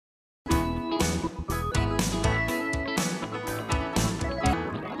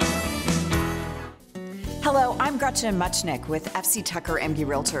Hello, I'm Gretchen Muchnick with FC Tucker Emge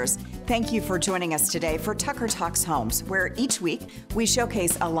Realtors. Thank you for joining us today for Tucker Talks Homes, where each week we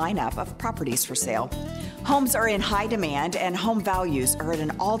showcase a lineup of properties for sale. Homes are in high demand and home values are at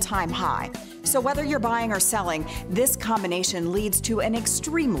an all-time high. So whether you're buying or selling, this combination leads to an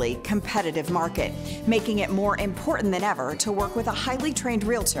extremely competitive market, making it more important than ever to work with a highly trained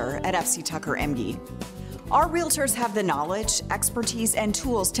realtor at FC Tucker Emge. Our realtors have the knowledge, expertise, and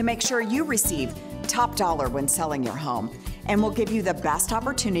tools to make sure you receive top dollar when selling your home, and will give you the best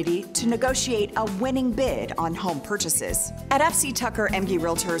opportunity to negotiate a winning bid on home purchases. At FC Tucker Emge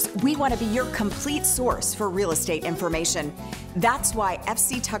Realtors, we want to be your complete source for real estate information. That's why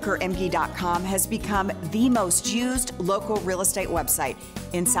FCTuckerMG.com has become the most used local real estate website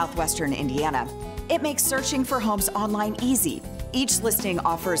in southwestern Indiana. It makes searching for homes online easy. Each listing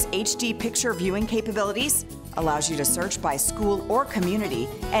offers HD picture viewing capabilities, allows you to search by school or community,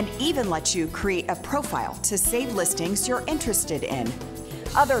 and even lets you create a profile to save listings you're interested in.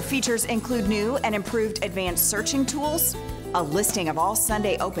 Other features include new and improved advanced searching tools, a listing of all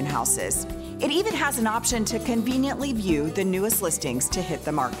Sunday open houses. It even has an option to conveniently view the newest listings to hit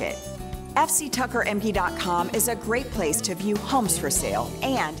the market. FCTuckerMG.com is a great place to view homes for sale,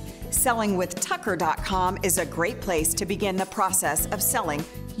 and SellingWithTucker.com is a great place to begin the process of selling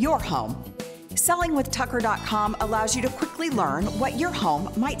your home. SellingWithTucker.com allows you to quickly learn what your home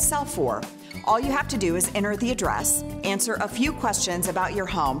might sell for. All you have to do is enter the address, answer a few questions about your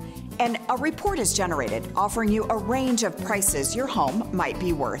home, and a report is generated offering you a range of prices your home might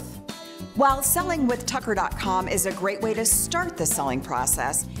be worth. While SellingWithTucker.com is a great way to start the selling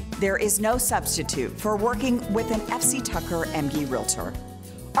process, there is no substitute for working with an FC Tucker Emge Realtor.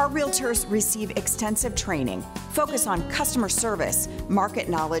 Our realtors receive extensive training, focus on customer service, market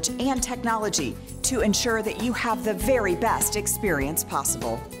knowledge, and technology to ensure that you have the very best experience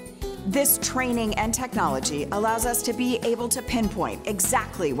possible. This training and technology allows us to be able to pinpoint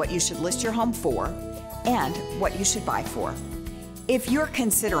exactly what you should list your home for and what you should buy for. If you're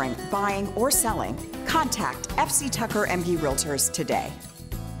considering buying or selling, contact FC Tucker Emge Realtors today.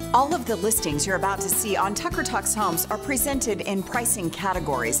 All of the listings you're about to see on Tucker Talks Homes are presented in pricing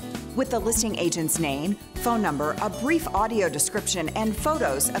categories with the listing agent's name, phone number, a brief audio description, and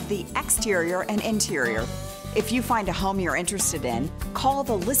photos of the exterior and interior. If you find a home you're interested in, call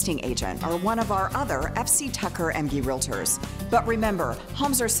the listing agent or one of our other FC Tucker Emge Realtors. But remember,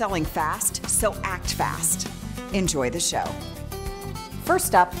 homes are selling fast, so act fast. Enjoy the show.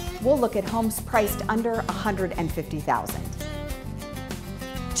 First up, we'll look at homes priced under $150,000.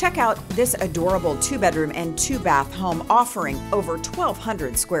 Check out this adorable 2-bedroom and 2-bath home offering over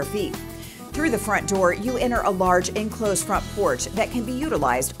 1,200 square feet. Through the front door, you enter a large enclosed front porch that can be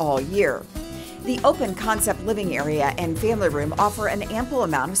utilized all year. The open concept living area and family room offer an ample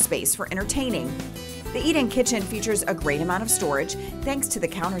amount of space for entertaining. The eat-in kitchen features a great amount of storage thanks to the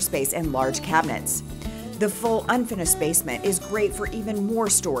counter space and large cabinets. The full unfinished basement is great for even more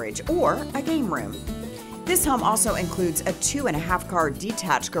storage or a game room. This home also includes a 2.5-car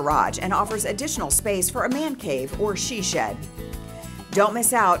detached garage and offers additional space for a man cave or she shed. Don't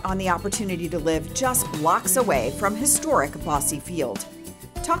miss out on the opportunity to live just blocks away from historic Bosse Field.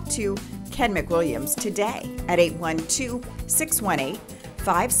 Talk to Ken McWilliams today at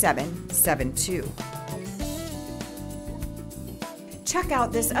 812-618-5772. Check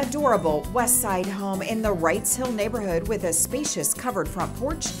out this adorable West Side home in the Wrights Hill neighborhood with a spacious covered front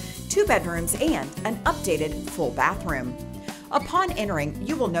porch, 2 bedrooms, and an updated full bathroom. Upon entering,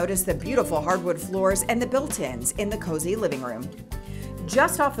 you will notice the beautiful hardwood floors and the built-ins in the cozy living room.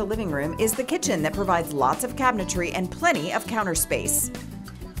 Just off the living room is the kitchen that provides lots of cabinetry and plenty of counter space.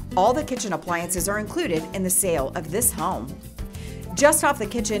 All the kitchen appliances are included in the sale of this home. Just off the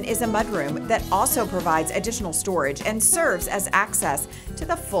kitchen is a mudroom that also provides additional storage and serves as access to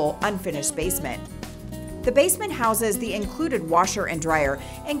the full unfinished basement. The basement houses the included washer and dryer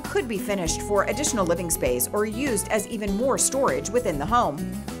and could be finished for additional living space or used as even more storage within the home.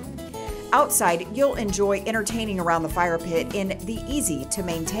 Outside, you'll enjoy entertaining around the fire pit in the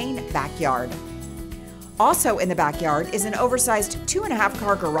easy-to-maintain backyard. Also in the backyard is an oversized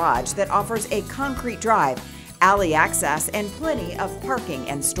 2.5-car garage that offers a concrete drive, alley access, and plenty of parking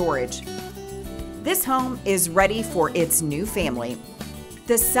and storage. This home is ready for its new family.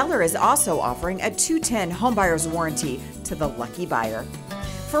 The seller is also offering a 210 homebuyer's warranty to the lucky buyer.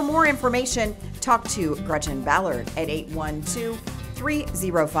 For more information, talk to Gretchen Ballard at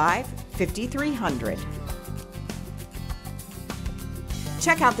 812-305-5300.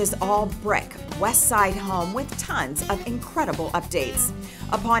 Check out this all-brick West Side home with tons of incredible updates.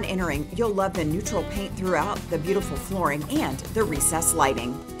 Upon entering, you'll love the neutral paint throughout, the beautiful flooring, and the recessed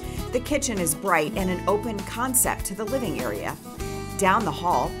lighting. The kitchen is bright and an open concept to the living area. Down the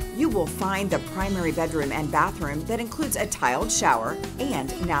hall, you will find the primary bedroom and bathroom that includes a tiled shower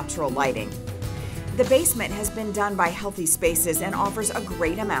and natural lighting. The basement has been done by Healthy Spaces and offers a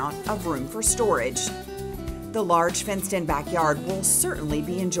great amount of room for storage. The large fenced-in backyard will certainly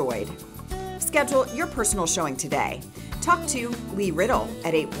be enjoyed. Schedule your personal showing today. Talk to Lee Riddle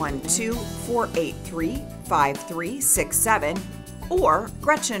at 812-483-5367 or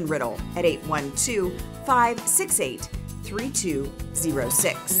Gretchen Riddle at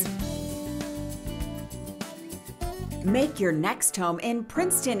 812-568-3206. Make your next home in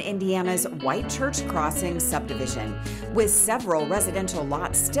Princeton, Indiana's White Church Crossing subdivision. With several residential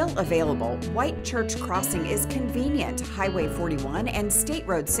lots still available, White Church Crossing is convenient to Highway 41 and State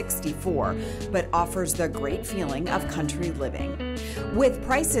Road 64, but offers the great feeling of country living. With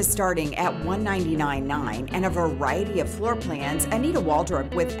prices starting at $199.9 and a variety of floor plans, Anita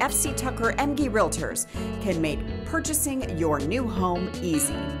Waldrop with FC Tucker Emge Realtors can make purchasing your new home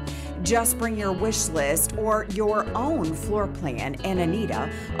easy. Just bring your wish list or your own floor plan, and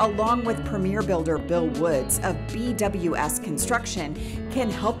Anita, along with Premier Builder Bill Woods of BWS Construction, can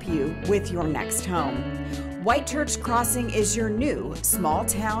help you with your next home. White Church Crossing is your new small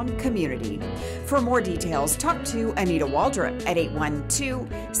town community. For more details, talk to Anita Waldrop at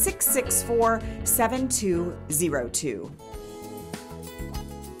 812-664-7202.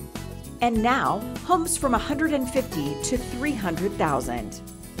 And now, homes from $150,000 to $300,000.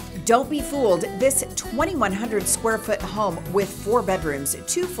 Don't be fooled. This 2,100 square foot home with 4 bedrooms,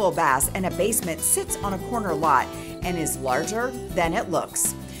 2 full baths, and a basement sits on a corner lot and is larger than it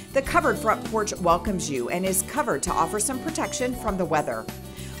looks. The covered front porch welcomes you and is covered to offer some protection from the weather.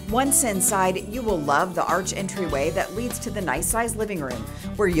 Once inside, you will love the arch entryway that leads to the nice-sized living room,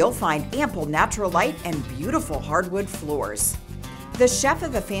 where you'll find ample natural light and beautiful hardwood floors. The chef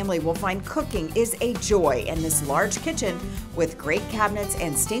of the family will find cooking is a joy in this large kitchen with great cabinets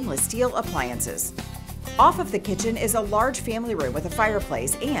and stainless steel appliances. Off of the kitchen is a large family room with a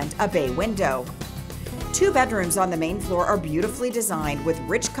fireplace and a bay window. 2 bedrooms on the main floor are beautifully designed with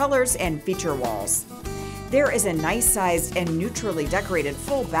rich colors and feature walls. There is a nice-sized and neutrally decorated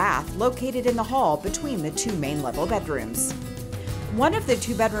full bath located in the hall between the 2 main level bedrooms. One of the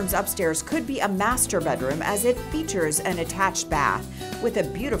 2 bedrooms upstairs could be a master bedroom as it features an attached bath with a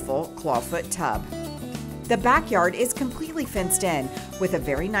beautiful clawfoot tub. The backyard is completely fenced in with a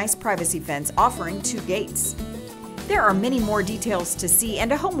very nice privacy fence offering 2 gates. There are many more details to see,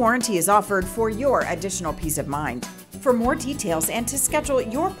 and a home warranty is offered for your additional peace of mind. For more details and to schedule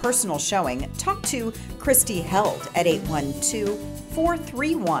your personal showing, talk to Christy Held at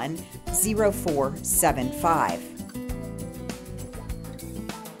 812-431-0475.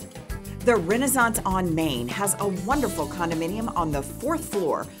 The Renaissance on Main has a wonderful condominium on the 4th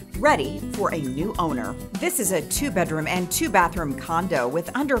floor, ready for a new owner. This is a 2-bedroom and 2-bathroom condo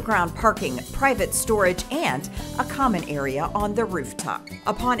with underground parking, private storage, and a common area on the rooftop.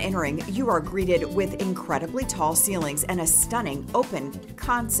 Upon entering, you are greeted with incredibly tall ceilings and a stunning open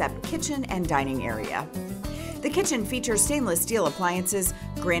concept kitchen and dining area. The kitchen features stainless steel appliances,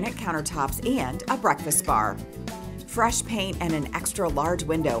 granite countertops, and a breakfast bar. Fresh paint and an extra large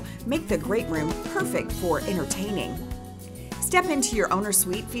window make the great room perfect for entertaining. Step into your owner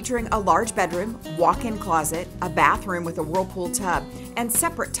suite featuring a large bedroom, walk-in closet, a bathroom with a whirlpool tub, and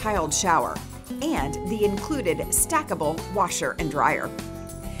separate tiled shower, and the included stackable washer and dryer.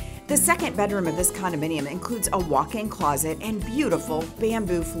 The 2nd bedroom of this condominium includes a walk-in closet and beautiful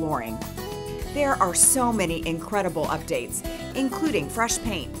bamboo flooring. There are so many incredible updates, including fresh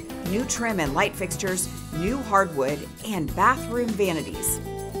paint, new trim and light fixtures, new hardwood, and bathroom vanities.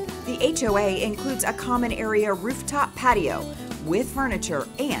 The HOA includes a common area rooftop patio with furniture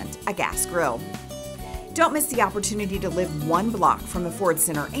and a gas grill. Don't miss the opportunity to live 1 block from the Ford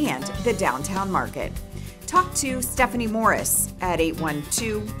Center and the downtown market. Talk to Stephanie Morris at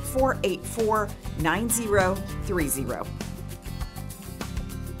 812-484-9030.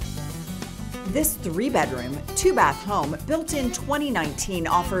 This 3-bedroom, 2-bath home built in 2019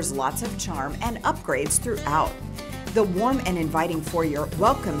 offers lots of charm and upgrades throughout. The warm and inviting foyer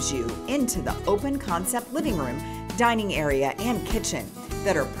welcomes you into the open concept living room, dining area, and kitchen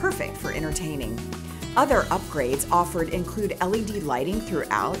that are perfect for entertaining. Other upgrades offered include LED lighting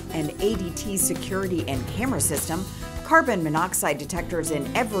throughout, an ADT security and camera system, carbon monoxide detectors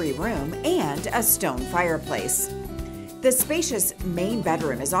in every room, and a stone fireplace. The spacious main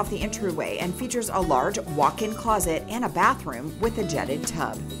bedroom is off the entryway and features a large walk-in closet and a bathroom with a jetted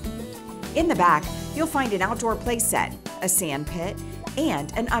tub. In the back, you'll find an outdoor play set, a sand pit,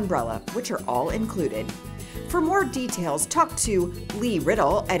 and an umbrella, which are all included. For more details, talk to Lee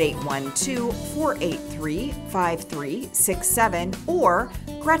Riddle at 812-483-5367 or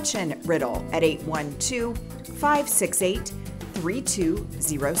Gretchen Riddle at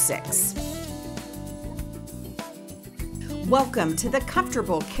 812-568-3206. Welcome to the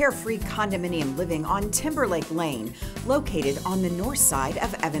comfortable, carefree condominium living on Timberlake Lane, located on the north side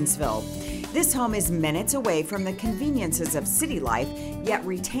of Evansville. This home is minutes away from the conveniences of city life, yet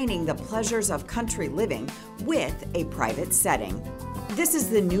retaining the pleasures of country living with a private setting. This is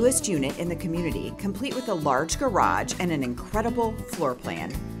the newest unit in the community, complete with a large garage and an incredible floor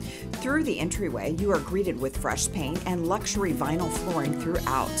plan. Through the entryway, you are greeted with fresh paint and luxury vinyl flooring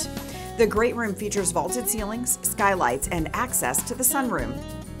throughout. The great room features vaulted ceilings, skylights, and access to the sunroom.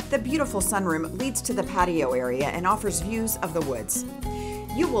 The beautiful sunroom leads to the patio area and offers views of the woods.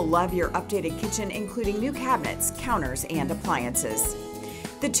 You will love your updated kitchen, including new cabinets, counters, and appliances.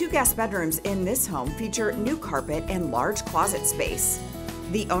 The 2 guest bedrooms in this home feature new carpet and large closet space.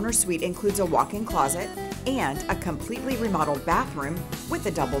 The owner suite includes a walk-in closet and a completely remodeled bathroom with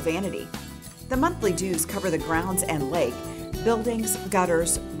a double vanity. The monthly dues cover the grounds and lake, buildings,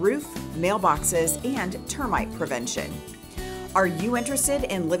 gutters, roof, mailboxes, and termite prevention. Are you interested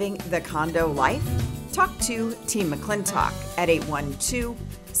in living the condo life? Talk to Team McClintock at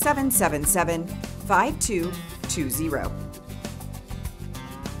 812-777-5220.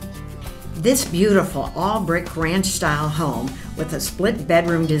 This beautiful all-brick ranch-style home with a split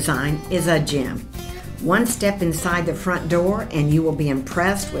bedroom design is a gem. One step inside the front door and you will be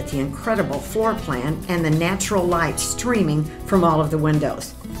impressed with the incredible floor plan and the natural light streaming from all of the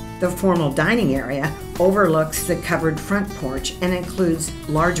windows. The formal dining area overlooks the covered front porch and includes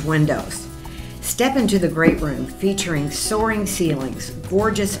large windows. Step into the great room featuring soaring ceilings,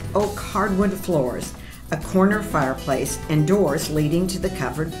 gorgeous oak hardwood floors, a corner fireplace, and doors leading to the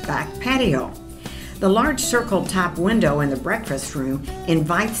covered back patio. The large circle top window in the breakfast room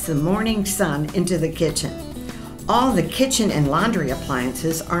invites the morning sun into the kitchen. All the kitchen and laundry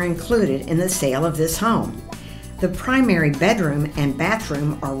appliances are included in the sale of this home. The primary bedroom and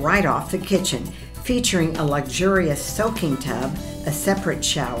bathroom are right off the kitchen, featuring a luxurious soaking tub, a separate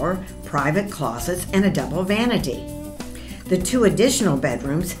shower, private closets, and a double vanity. The 2 additional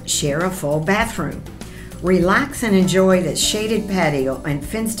bedrooms share a full bathroom. Relax and enjoy the shaded patio and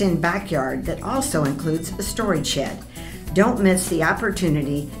fenced-in backyard that also includes a storage shed. Don't miss the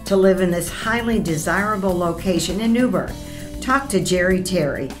opportunity to live in this highly desirable location in Newburgh. Talk to Jerry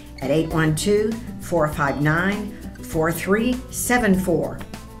Terry at 812-459-4374.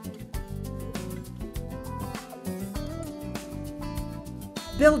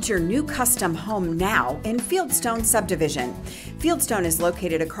 Build your new custom home now in Fieldstone Subdivision. Fieldstone is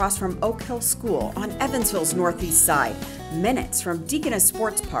located across from Oak Hill School on Evansville's northeast side, minutes from Deaconess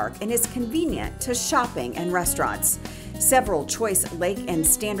Sports Park, and is convenient to shopping and restaurants. Several choice lake and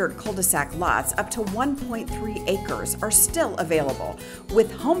standard cul-de-sac lots up to 1.3 acres are still available,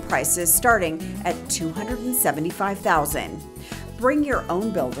 with home prices starting at $275,000. Bring your own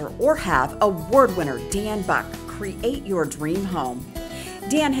builder or have award winner Dan Buck create your dream home.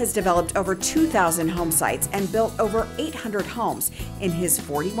 Dan has developed over 2,000 home sites and built over 800 homes in his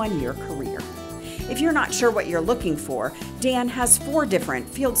 41-year career. If you're not sure what you're looking for, Dan has 4 different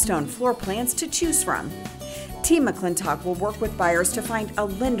Fieldstone floor plans to choose from. Team McClintock will work with buyers to find a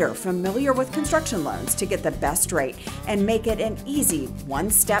lender familiar with construction loans to get the best rate and make it an easy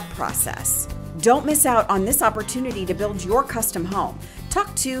one-step process. Don't miss out on this opportunity to build your custom home.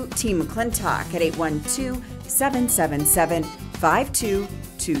 Talk to Team McClintock at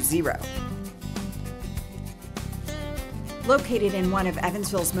 812-777-5220. Located in one of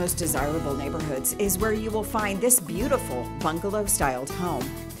Evansville's most desirable neighborhoods is where you will find this beautiful bungalow-styled home.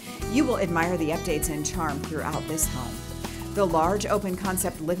 You will admire the updates and charm throughout this home. The large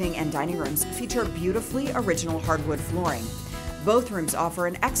open-concept living and dining rooms feature beautifully original hardwood flooring. Both rooms offer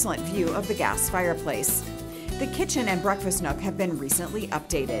an excellent view of the gas fireplace. The kitchen and breakfast nook have been recently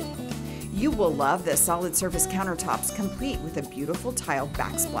updated. You will love the solid surface countertops, complete with a beautiful tiled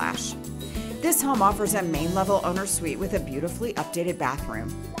backsplash. This home offers a main-level owner suite with a beautifully updated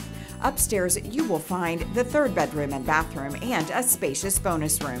bathroom. Upstairs, you will find the 3rd bedroom and bathroom and a spacious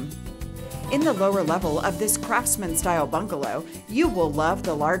bonus room. In the lower level of this craftsman-style bungalow, you will love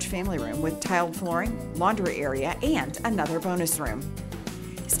the large family room with tiled flooring, laundry area, and another bonus room.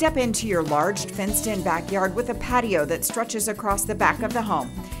 Step into your large fenced-in backyard with a patio that stretches across the back of the home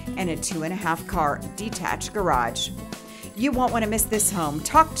and a 2.5-car detached garage. You won't want to miss this home.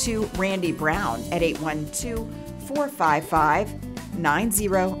 Talk to Randy Brown at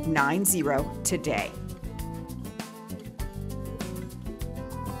 812-455-9090 today.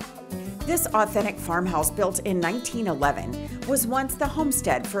 This authentic farmhouse, built in 1911, was once the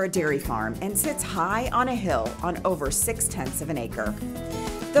homestead for a dairy farm and sits high on a hill on over 6/10 of an acre.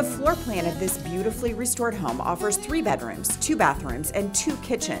 The floor plan of this beautifully restored home offers 3 bedrooms, 2 bathrooms, and 2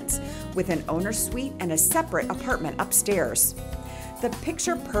 kitchens, with an owner's suite and a separate apartment upstairs. The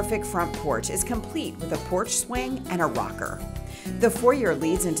picture-perfect front porch is complete with a porch swing and a rocker. The foyer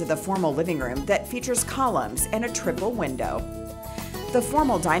leads into the formal living room that features columns and a triple window. The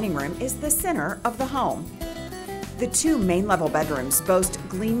formal dining room is the center of the home. The 2 main-level bedrooms boast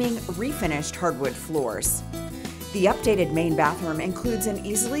gleaming, refinished hardwood floors. The updated main bathroom includes an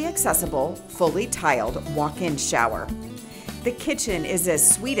easily accessible, fully tiled walk-in shower. The kitchen is as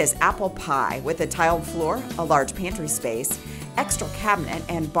sweet as apple pie, with a tiled floor, a large pantry space, extra cabinet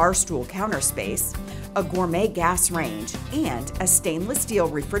and bar stool counter space, a gourmet gas range, and a stainless steel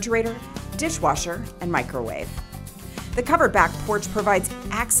refrigerator, dishwasher, and microwave. The covered back porch provides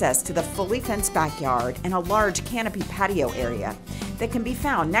access to the fully fenced backyard and a large canopy patio area that can be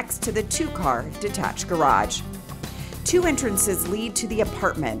found next to the 2-car detached garage. 2 entrances lead to the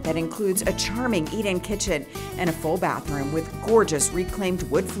apartment that includes a charming eat-in kitchen and a full bathroom with gorgeous reclaimed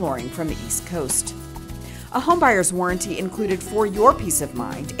wood flooring from the East Coast. A homebuyer's warranty included for your peace of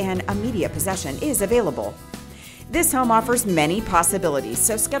mind and immediate possession is available. This home offers many possibilities,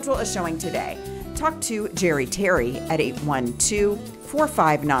 so schedule a showing today. Talk to Jerry Terry at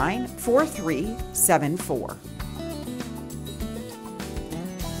 812-459-4374.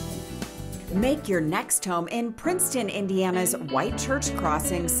 Make your next home in Princeton, Indiana's White Church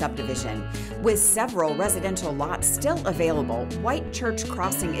Crossing subdivision. With several residential lots still available, White Church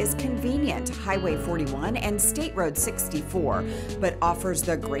Crossing is convenient, Highway 41 and State Road 64, but offers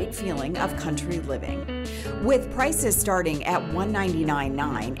the great feeling of country living. With prices starting at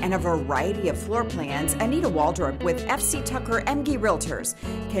 $199.9 and a variety of floor plans, Anita Waldrop with FC Tucker Emge Realtors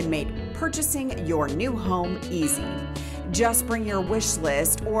can make purchasing your new home easy. Just bring your wish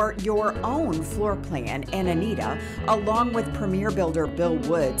list or your own floor plan, and Anita, along with Premier Builder Bill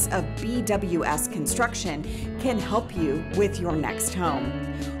Woods of BWS Construction, can help you with your next home.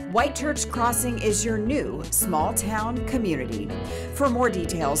 White Church Crossing is your new small town community. For more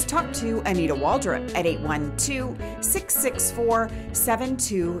details, talk to Anita Waldrop at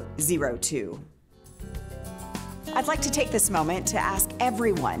 812-664-7202. I'd like to take this moment to ask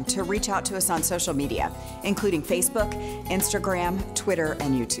everyone to reach out to us on social media, including Facebook, Instagram, Twitter,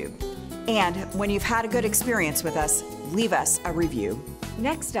 and YouTube. And when you've had a good experience with us, leave us a review.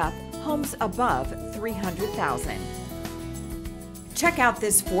 Next up, homes above $300,000. Check out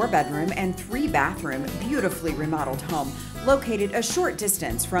this 4-bedroom and 3-bathroom beautifully remodeled home located a short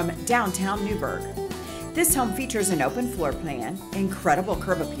distance from downtown Newburgh. This home features an open floor plan, incredible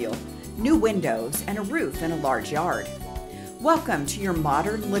curb appeal, new windows, and a roof in a large yard. Welcome to your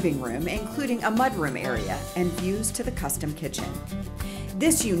modern living room, including a mudroom area and views to the custom kitchen.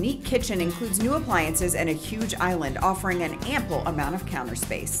 This unique kitchen includes new appliances and a huge island offering an ample amount of counter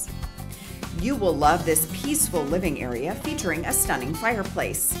space. You will love this peaceful living area featuring a stunning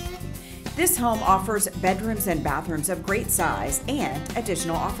fireplace. This home offers bedrooms and bathrooms of great size and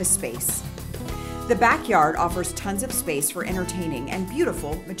additional office space. The backyard offers tons of space for entertaining and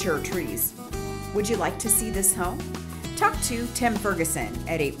beautiful mature trees. Would you like to see this home? Talk to Tim Ferguson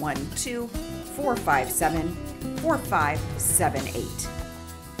at 812-457-4578.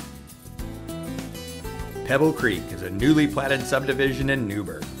 Pebble Creek is a newly platted subdivision in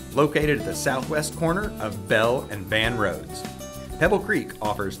Newburgh, located at the southwest corner of Bell and Van Roads. Pebble Creek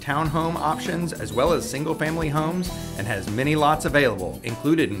offers townhome options as well as single-family homes and has many lots available,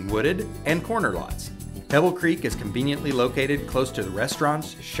 included in wooded and corner lots. Pebble Creek is conveniently located close to the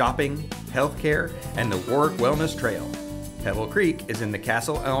restaurants, shopping, healthcare, and the Warwick Wellness Trail. Pebble Creek is in the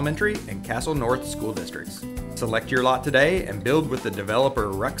Castle Elementary and Castle North school districts. Select your lot today and build with the developer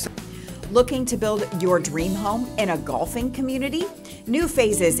Rux. Looking to build your dream home in a golfing community? New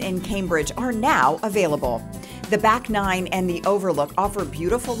phases in Cambridge are now available. The Back Nine and the Overlook offer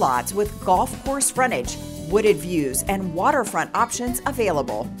beautiful lots with golf course frontage, wooded views, and waterfront options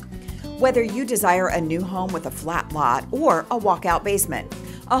available. Whether you desire a new home with a flat lot or a walkout basement,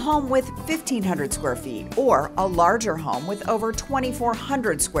 a home with 1,500 square feet, or a larger home with over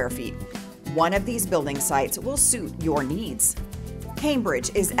 2,400 square feet, one of these building sites will suit your needs.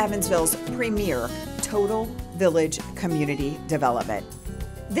 Cambridge is Evansville's premier total village community development.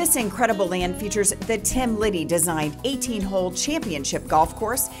 This incredible land features the Tim Liddy designed 18-hole championship golf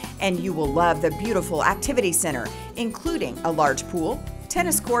course, and you will love the beautiful activity center, including a large pool,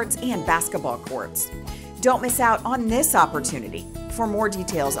 tennis courts, and basketball courts. Don't miss out on this opportunity. For more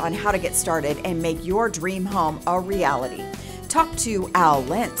details on how to get started and make your dream home a reality, Talk to Al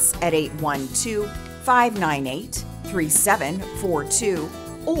Lentz at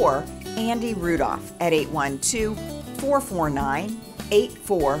 812-598-3742 or Andy Rudolph at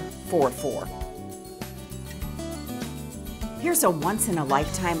 812-449-8444. Here's a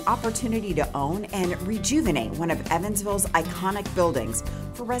once-in-a-lifetime opportunity to own and rejuvenate one of Evansville's iconic buildings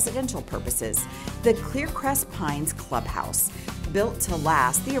for residential purposes, the Clearcrest Pines Clubhouse. Built to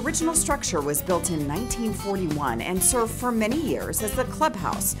last, the original structure was built in 1941 and served for many years as the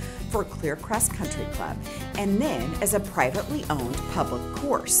clubhouse for Clearcrest Country Club, and then as a privately owned public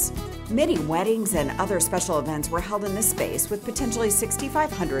course. Many weddings and other special events were held in this space with potentially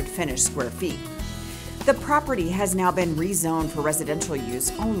 6,500 finished square feet. The property has now been rezoned for residential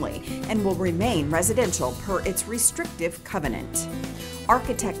use only and will remain residential per its restrictive covenant.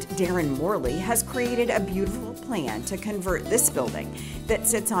 Architect Darren Morley has created a beautiful plan to convert this building that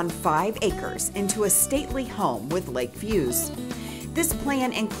sits on 5 acres into a stately home with lake views. This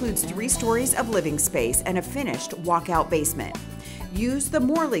plan includes 3 stories of living space and a finished walkout basement. Use the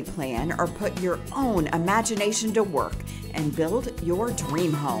Morley plan or put your own imagination to work and build your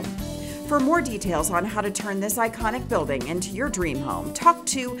dream home. For more details on how to turn this iconic building into your dream home, talk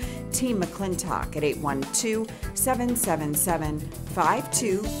to Team McClintock at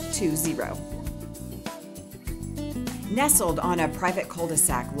 812-777-5220. Nestled on a private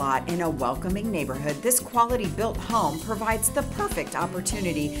cul-de-sac lot in a welcoming neighborhood, this quality-built home provides the perfect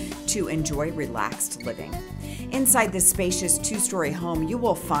opportunity to enjoy relaxed living. Inside this spacious 2-story home, you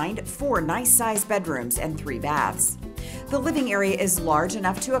will find 4 nice-sized bedrooms and 3 baths. The living area is large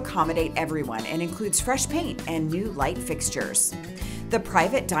enough to accommodate everyone and includes fresh paint and new light fixtures. The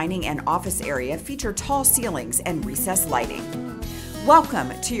private dining and office area feature tall ceilings and recessed lighting.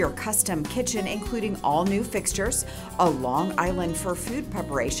 Welcome to your custom kitchen, including all new fixtures, a long island for food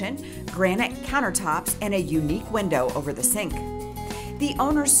preparation, granite countertops, and a unique window over the sink. The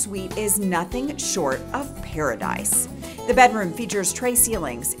owner's suite is nothing short of paradise. The bedroom features tray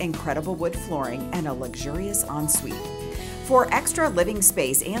ceilings, incredible wood flooring, and a luxurious ensuite. For extra living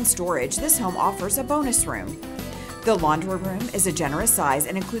space and storage, this home offers a bonus room. The laundry room is a generous size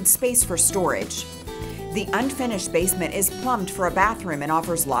and includes space for storage. The unfinished basement is plumbed for a bathroom and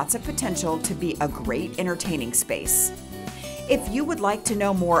offers lots of potential to be a great entertaining space. If you would like to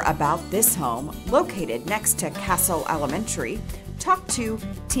know more about this home, located next to Castle Elementary, talk to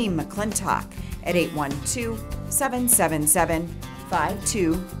Team McClintock at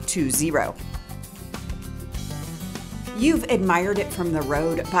 812-777-5220. You've admired it from the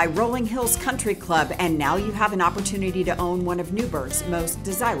road by Rolling Hills Country Club, and now you have an opportunity to own one of Newburgh's most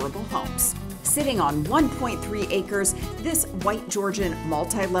desirable homes. Sitting on 1.3 acres, this white Georgian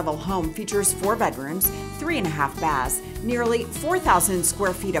multi-level home features 4 bedrooms, 3.5 baths, nearly 4,000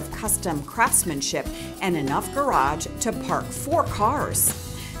 square feet of custom craftsmanship, and enough garage to park 4 cars.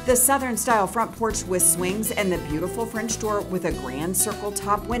 The southern-style front porch with swings and the beautiful French door with a grand circle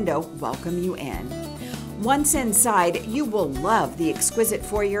top window welcome you in. Once inside, you will love the exquisite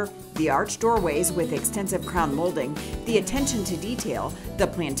foyer, the arched doorways with extensive crown molding, the attention to detail, the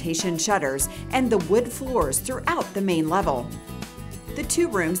plantation shutters, and the wood floors throughout the main level. The 2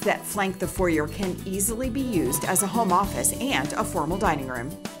 rooms that flank the foyer can easily be used as a home office and a formal dining room.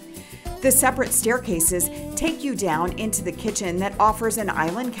 The separate staircases take you down into the kitchen that offers an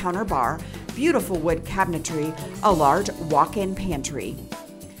island counter bar, beautiful wood cabinetry, a large walk-in pantry.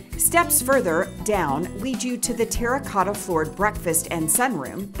 Steps further down lead you to the terracotta floored breakfast and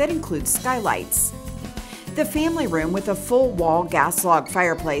sunroom that includes skylights. The family room with a full wall gas log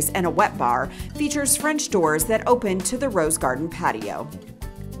fireplace and a wet bar features French doors that open to the rose garden patio.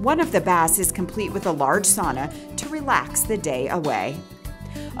 One of the baths is complete with a large sauna to relax the day away.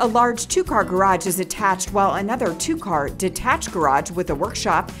 A large 2-car garage is attached, while another 2-car detached garage with a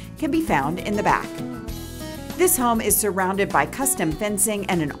workshop can be found in the back. This home is surrounded by custom fencing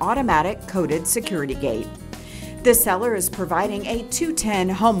and an automatic coded security gate. The seller is providing a 2-10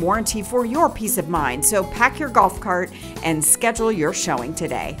 home warranty for your peace of mind, so pack your golf cart and schedule your showing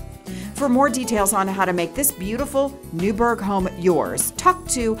today. For more details on how to make this beautiful Newburgh home yours, talk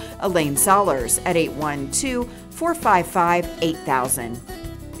to Elaine Sollers at 812-455-8000.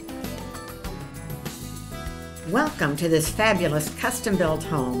 Welcome to this fabulous custom-built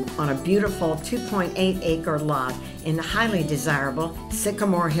home on a beautiful 2.8-acre lot in the highly desirable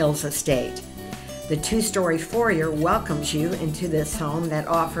Sycamore Hills Estate. The 2-story foyer welcomes you into this home that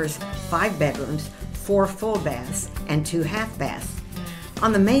offers 5 bedrooms, 4 full baths, and 2 half baths.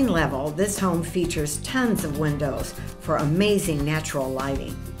 On the main level, this home features tons of windows for amazing natural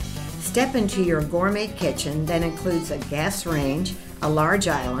lighting. Step into your gourmet kitchen that includes a gas range, a large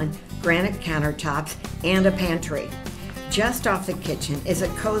island, granite countertops, and a pantry. Just off the kitchen is a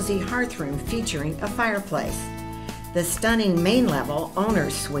cozy hearth room featuring a fireplace. The stunning main level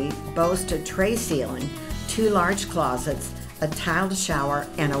owner's suite boasts a tray ceiling, 2 large closets, a tiled shower,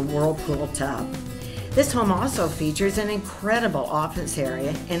 and a whirlpool tub. This home also features an incredible office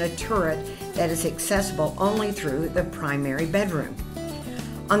area and a turret that is accessible only through the primary bedroom.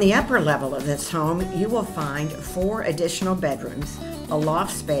 On the upper level of this home, you will find 4 additional bedrooms, a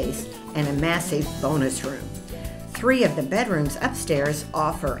loft space, and a massive bonus room. 3 of the bedrooms upstairs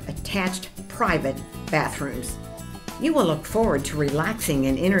offer attached private bathrooms. You will look forward to relaxing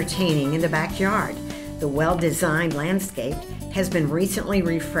and entertaining in the backyard. The well-designed landscape has been recently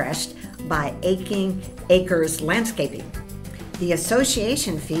refreshed by Aching Acres Landscaping. The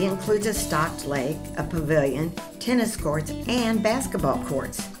association fee includes a stocked lake, a pavilion, tennis courts, and basketball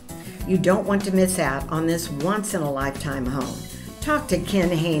courts. You don't want to miss out on this once-in-a-lifetime home. Talk to Ken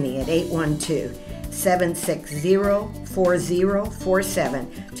Haney at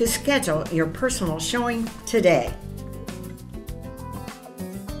 812-760-4047 to schedule your personal showing today.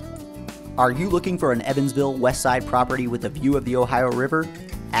 Are you looking for an Evansville West Side property with a view of the Ohio River?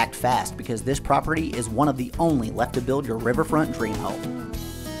 Act fast, because this property is one of the only left to build your riverfront dream home.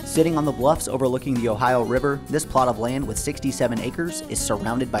 Sitting on the bluffs overlooking the Ohio River, this plot of land with 67 acres is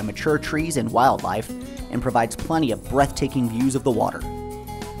surrounded by mature trees and wildlife and provides plenty of breathtaking views of the water.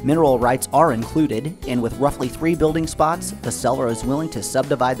 Mineral rights are included, and with roughly 3 building spots, the seller is willing to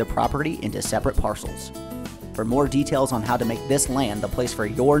subdivide the property into separate parcels. For more details on how to make this land the place for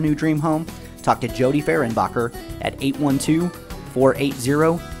your new dream home, talk to Jody Fehrenbacher at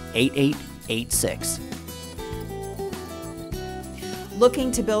 812-480-8886.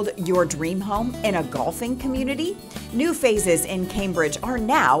 Looking to build your dream home in a golfing community? New phases in Cambridge are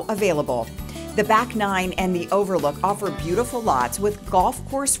now available. The Back Nine and the Overlook offer beautiful lots with golf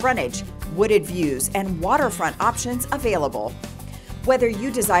course frontage, wooded views, and waterfront options available. Whether you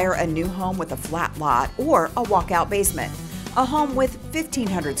desire a new home with a flat lot or a walkout basement, a home with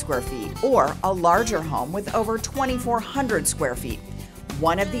 1,500 square feet, or a larger home with over 2,400 square feet,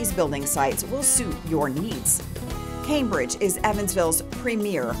 one of these building sites will suit your needs. Cambridge is Evansville's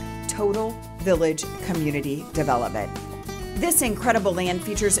premier total village community development. This incredible land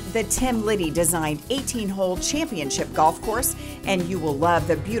features the Tim Liddy designed 18-hole championship golf course, and you will love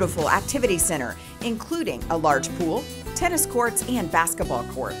the beautiful activity center, including a large pool, tennis courts, and basketball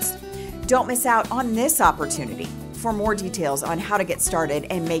courts. Don't miss out on this opportunity. For more details on how to get started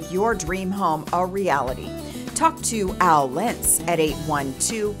and make your dream home a reality, talk to Al Lentz at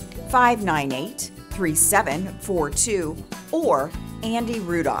 812-598-3742 or Andy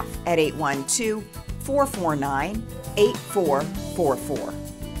Rudolph at 812-449-8444.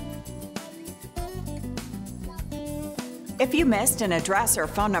 If you missed an address or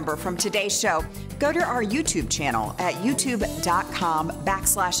phone number from today's show, go to our YouTube channel at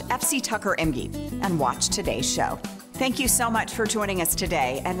youtube.com/FC Tucker Emge and watch today's show. Thank you so much for joining us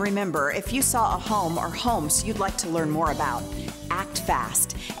today. And remember, if you saw a home or homes you'd like to learn more about, act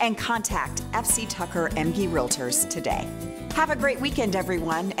fast and contact FC Tucker Emge Realtors today. Have a great weekend,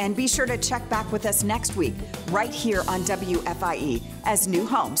 everyone, and be sure to check back with us next week right here on WFIE as new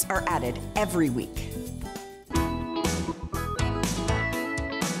homes are added every week.